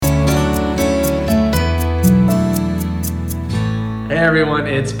everyone,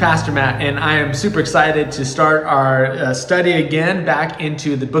 it's Pastor Matt, and I am super excited to start our study again back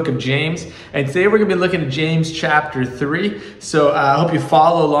into the book of James. And today we're going to be looking at James chapter 3. So I hope you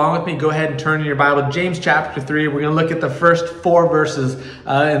follow along with me. Go ahead and turn in your Bible to James chapter 3. We're going to look at the first 4 verses,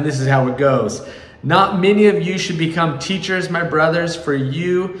 and this is how it goes. Not many of you should become teachers, my brothers, for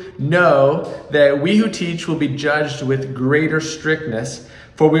you know that we who teach will be judged with greater strictness.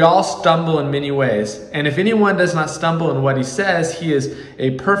 For we all stumble in many ways. And if anyone does not stumble in what he says, he is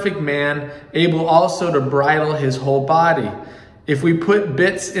a perfect man, able also to bridle his whole body. If we put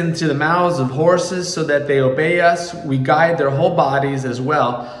bits into the mouths of horses so that they obey us, we guide their whole bodies as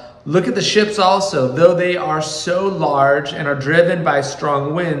well. Look at the ships also. Though they are so large and are driven by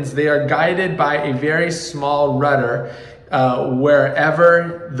strong winds, they are guided by a very small rudder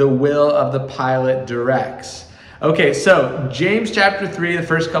wherever the will of the pilot directs. Okay, so James chapter 3, the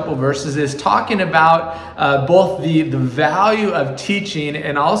first couple verses, is talking about both the value of teaching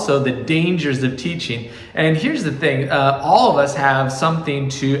and also the dangers of teaching. And here's the thing, all of us have something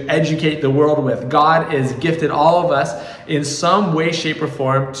to educate the world with. God has gifted all of us in some way, shape, or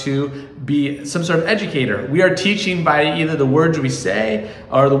form to be some sort of educator. We are teaching by either the words we say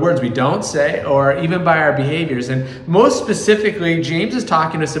or the words we don't say, or even by our behaviors. And most specifically, James is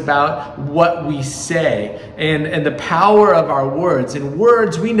talking to us about what we say and the power of our words. And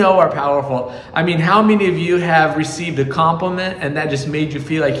words we know are powerful. I mean, how many of you have received a compliment and that just made you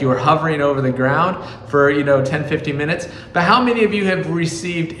feel like you were hovering over the ground for 10, 15 minutes? But how many of you have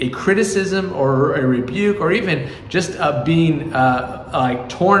received a criticism or a rebuke or even just being like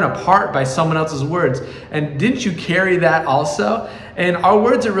torn apart by someone else's words? And didn't you carry that also? And our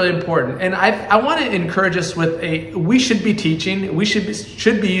words are really important. And I want to encourage us with we should be teaching. We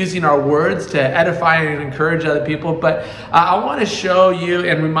should be using our words to edify and encourage other people. But I want to show you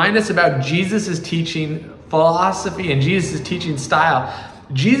and remind us about Jesus' teaching philosophy and Jesus' teaching style.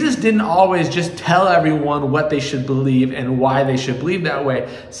 Jesus didn't always just tell everyone what they should believe and why they should believe that way.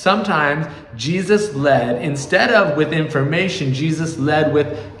 Sometimes Jesus led, instead of with information, Jesus led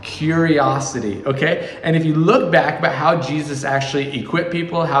with curiosity, okay? And if you look back about how Jesus actually equipped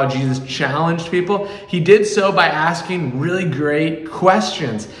people, how Jesus challenged people, he did so by asking really great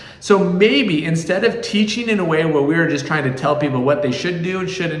questions. So maybe instead of teaching in a way where we're just trying to tell people what they should do and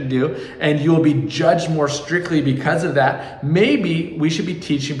shouldn't do, and you'll be judged more strictly because of that, maybe we should be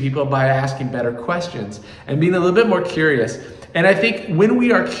teaching people by asking better questions and being a little bit more curious. And I think when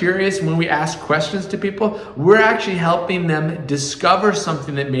we are curious, when we ask questions to people, we're actually helping them discover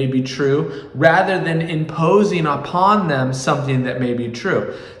something that may be true rather than imposing upon them something that may be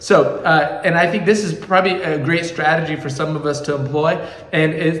true. So, and I think this is probably a great strategy for some of us to employ.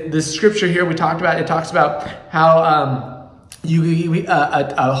 And the scripture here we talked about, it talks about how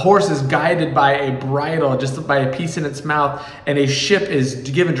a horse is guided by a bridle, just by a piece in its mouth, and a ship is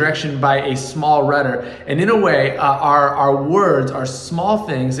given direction by a small rudder. And in a way, our words are small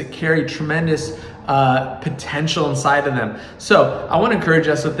things that carry tremendous potential inside of them. So I want to encourage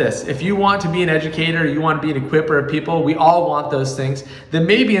us with this. If you want to be an educator, you want to be an equipper of people, we all want those things, then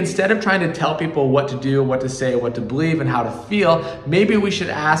maybe instead of trying to tell people what to do, what to say, what to believe, and how to feel, maybe we should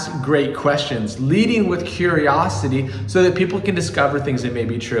ask great questions, leading with curiosity so that people can discover things that may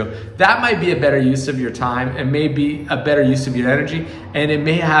be true. That might be a better use of your time and may be a better use of your energy, and it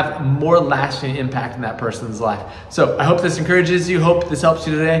may have more lasting impact in that person's life. So I hope this encourages you. Hope this helps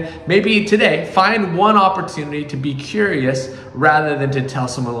you today. Maybe today, find one opportunity to be curious rather than to tell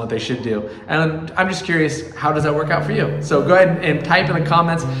someone what they should do. And I'm just curious, how does that work out for you? So go ahead and type in the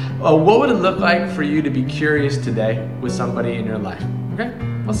comments, what would it look like for you to be curious today with somebody in your life? Okay,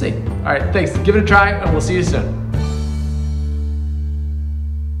 we'll see. All right, thanks. Give it a try, and we'll see you soon.